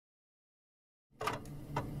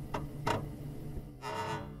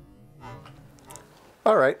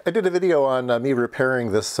All right, I did a video on me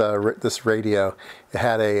repairing this this radio. It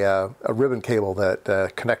had a ribbon cable that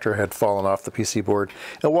connector had fallen off the PC board.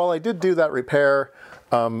 And while I did do that repair,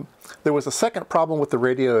 there was a second problem with the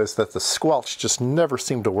radio, is that the squelch just never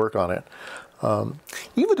seemed to work on it.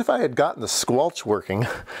 Even if I had gotten the squelch working,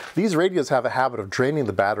 these radios have a habit of draining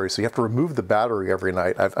the battery, so you have to remove the battery every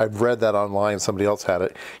night. I've read that online, somebody else had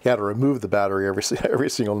it. You had to remove the battery every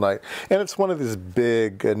single night. And it's one of these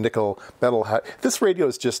big nickel metal. This radio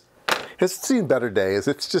is just, it's seen better days.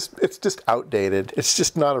 It's just outdated. It's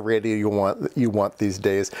just not a radio you want these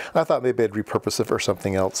days. I thought maybe I'd repurpose it for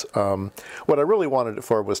something else. What I really wanted it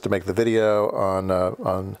for was to make the video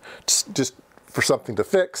on just for something to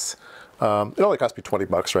fix. It only cost me 20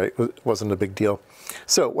 bucks, right? It wasn't a big deal.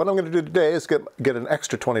 So what I'm going to do today is get an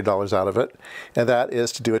extra $20 out of it, and that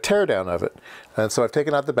is to do a teardown of it. And so I've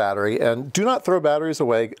taken out the battery, and do not throw batteries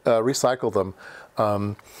away, recycle them.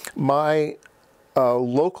 My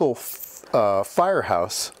local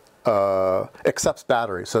firehouse accepts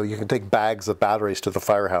batteries, so you can take bags of batteries to the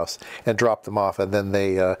firehouse and drop them off, and then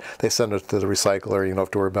they send it to the recycler. You don't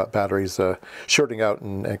have to worry about batteries shorting out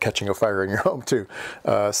and catching a fire in your home too.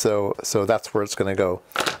 So that's where it's going to go.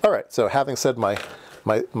 All right. So having said my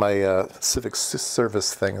civic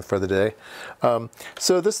service thing for the day,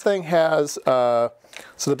 so this thing has so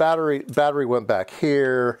the battery went back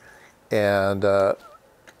here, and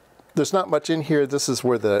there's not much in here. This is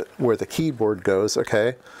where the keyboard goes,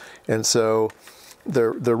 okay? And so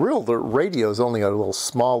the radio is only a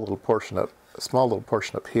small little portion up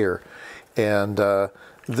here, and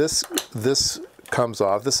this comes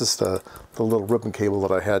off. This is the little ribbon cable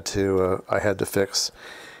that I had to fix,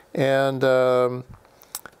 and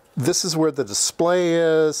this is where the display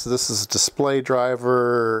is. This is a display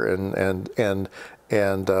driver and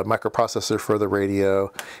microprocessor for the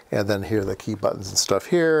radio, and then here are the key buttons and stuff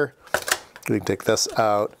here. We can take this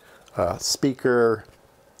out, speaker,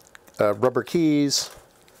 rubber keys,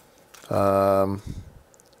 and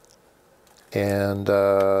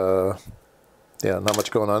yeah, not much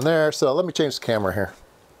going on there. So let me change the camera here.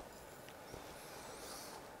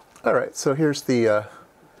 All right, so here's the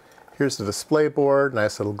display board,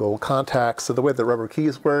 nice little gold contacts. So the way the rubber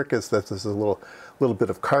keys work is that there's a little bit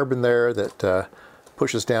of carbon there that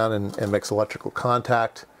pushes down and makes electrical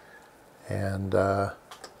contact, and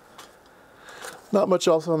not much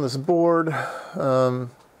else on this board.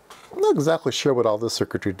 I'm not exactly sure what all this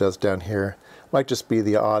circuitry does down here. Might just be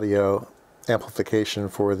the audio amplification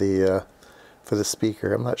for the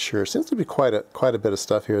speaker. I'm not sure. Seems to be quite a bit of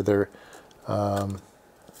stuff here. The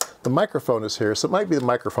microphone is here, so it might be the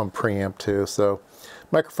microphone preamp too. So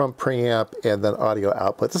microphone preamp and then audio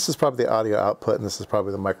output. This is probably the audio output, and this is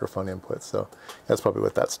probably the microphone input. So that's probably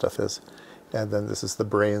what that stuff is. And then this is the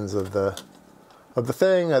brains of the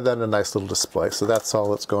thing, and then a nice little display. So that's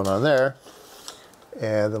all that's going on there.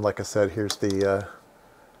 And then, like I said, here's the is that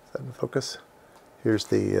in focus? Here's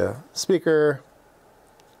the speaker,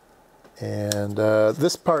 and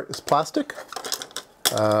this part is plastic.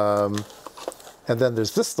 And then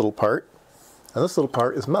there's this little part, and this little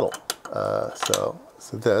part is metal. So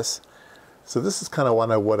this is kind of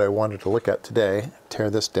what I wanted to look at today. Tear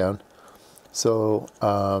this down. So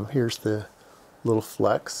here's the little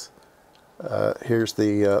flex. Here's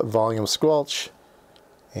the volume squelch,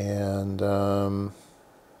 and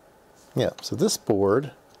yeah, so this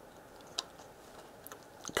board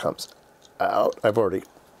comes out. I've already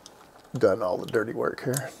done all the dirty work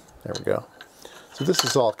here. There we go. So this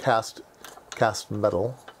is all cast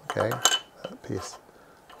metal, okay? That piece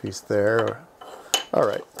there. All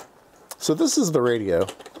right. So this is the radio.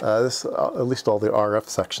 This at least all the RF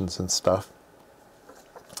sections and stuff.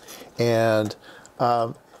 And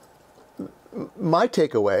my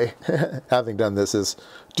takeaway, having done this, is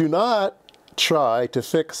do not try to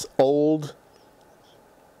fix old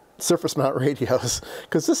surface mount radios,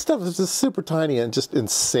 because this stuff is just super tiny and just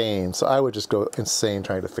insane. So I would just go insane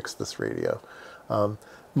trying to fix this radio.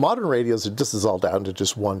 Modern radios, this is all down to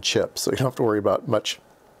just one chip, so you don't have to worry about much.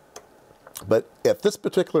 But at this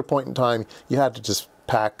particular point in time, you had to just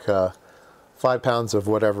pack 5 pounds of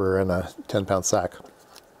whatever in a 10-pound sack.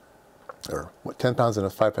 Or what, 10 pounds in a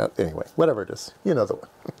 5-pound, anyway, whatever it is. You know the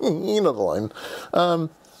you know the line.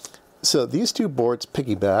 So these two boards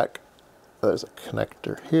piggyback. There's a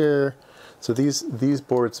connector here. So these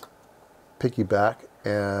boards piggyback,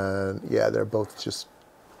 and yeah, they're both just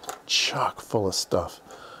chock full of stuff.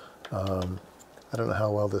 I don't know how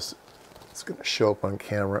well this is going to show up on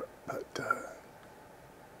camera, but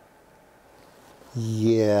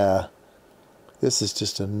yeah, this is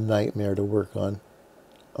just a nightmare to work on.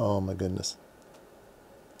 Oh my goodness.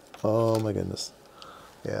 Oh my goodness.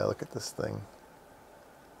 Yeah, look at this thing.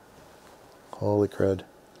 Holy crud.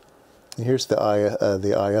 And here's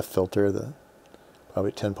the IF filter,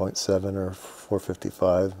 probably 10.7 or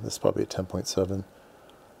 455. This is probably a 10.7.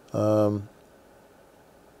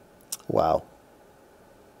 Wow.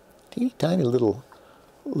 Teeny tiny little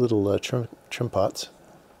trim pots.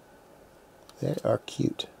 They are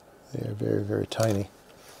cute. They are very, very tiny.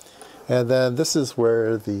 And then this is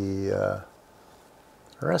where the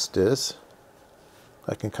rest is.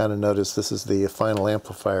 I can kind of notice this is the final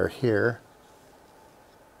amplifier here.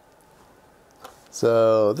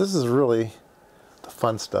 So this is really the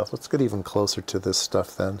fun stuff. Let's get even closer to this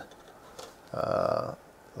stuff then. I'll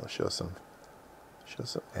show some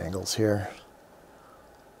angles here.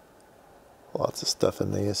 Lots of stuff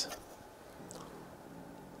in these.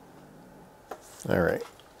 All right,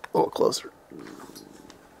 a little closer.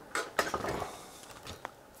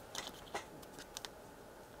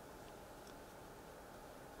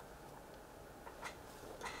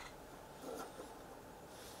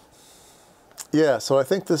 Yeah, so I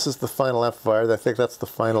think this is the final amplifier. I think that's the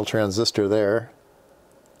final transistor there.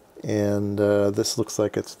 And this looks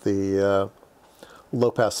like it's the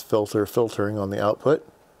low-pass filter filtering on the output.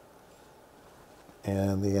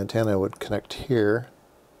 And the antenna would connect here.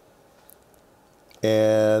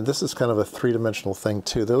 And this is kind of a three-dimensional thing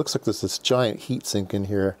too. There looks like there's this giant heat sink in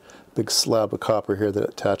here, big slab of copper here that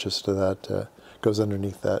attaches to that, goes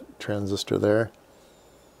underneath that transistor there.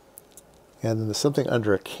 And then there's something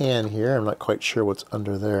under a can here. I'm not quite sure what's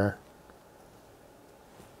under there.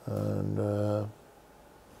 And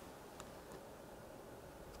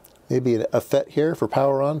maybe a FET here for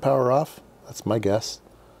power on, power off. That's my guess.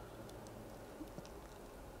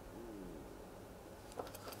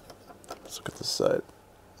 Let's look at this side.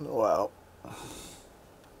 Wow.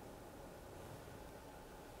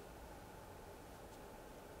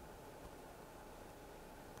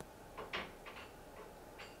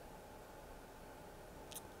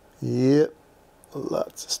 Yep,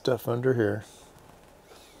 lots of stuff under here.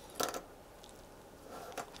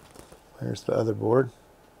 There's the other board.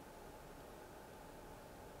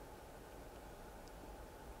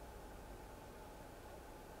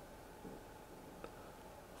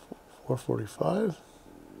 $445.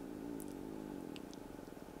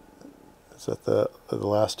 Is that the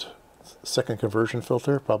last second conversion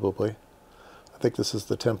filter? Probably. I think this is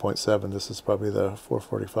the 10.7. This is probably the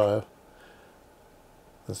 445.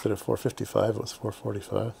 Instead of 455, it was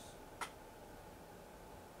 445.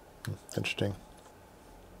 Interesting.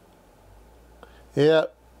 Yeah.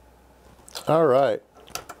 All right.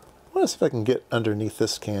 I want to see if I can get underneath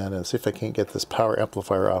this can and see if I can't get this power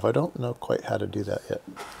amplifier off. I don't know quite how to do that yet.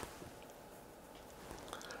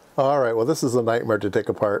 All right. Well, this is a nightmare to take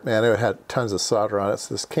apart. Man, it had tons of solder on it.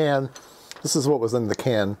 So this can, this is what was in the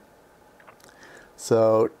can.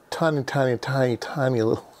 So tiny, tiny, tiny, tiny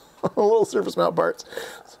little little surface mount parts,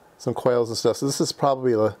 some coils and stuff. So this is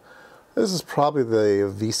probably the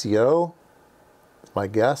VCO, my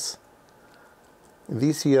guess.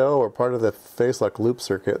 VCO, or part of the phase lock loop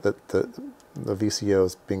circuit that the VCO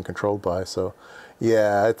is being controlled by. So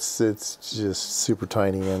yeah, it's just super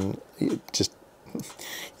tiny, and just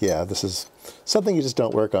yeah, this is something you just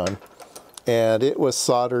don't work on. And it was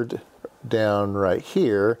soldered down right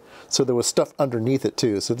here, so there was stuff underneath it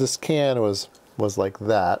too. So this can was like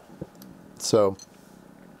that. So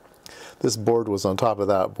this board was on top of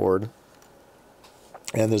that board,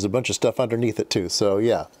 and there's a bunch of stuff underneath it too. So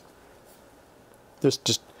yeah, there's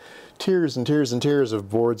just tiers and tiers and tiers of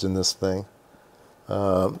boards in this thing.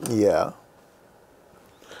 Yeah.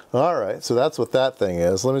 All right, so that's what that thing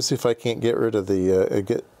is. Let me see if I can't get rid of the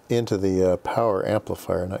get into the power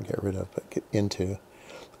amplifier. Not get rid of, but get into. Looks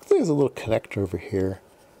like there's a little connector over here.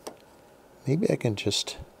 Maybe I can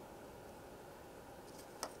just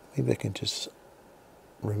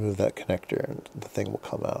remove that connector and the thing will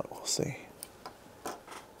come out. We'll see.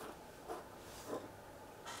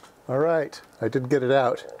 All right, I did get it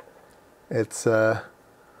out. It's on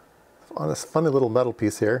this funny little metal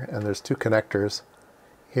piece here, and there's two connectors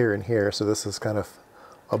here and here. So this is kind of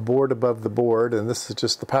a board above the board, and this is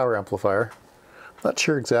just the power amplifier. I'm not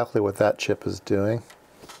sure exactly what that chip is doing.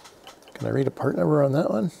 Can I read a part number on that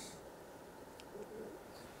one?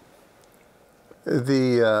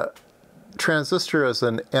 The transistor is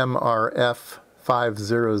an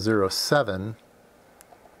MRF5007.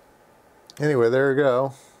 Anyway, there you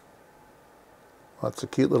go. Lots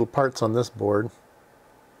of cute little parts on this board.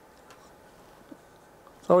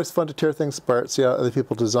 It's always fun to tear things apart, see how other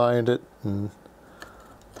people designed it, and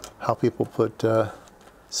how people put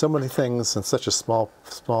so many things in such a small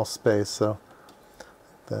space. So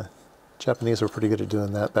the Japanese were pretty good at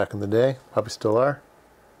doing that back in the day, probably still are.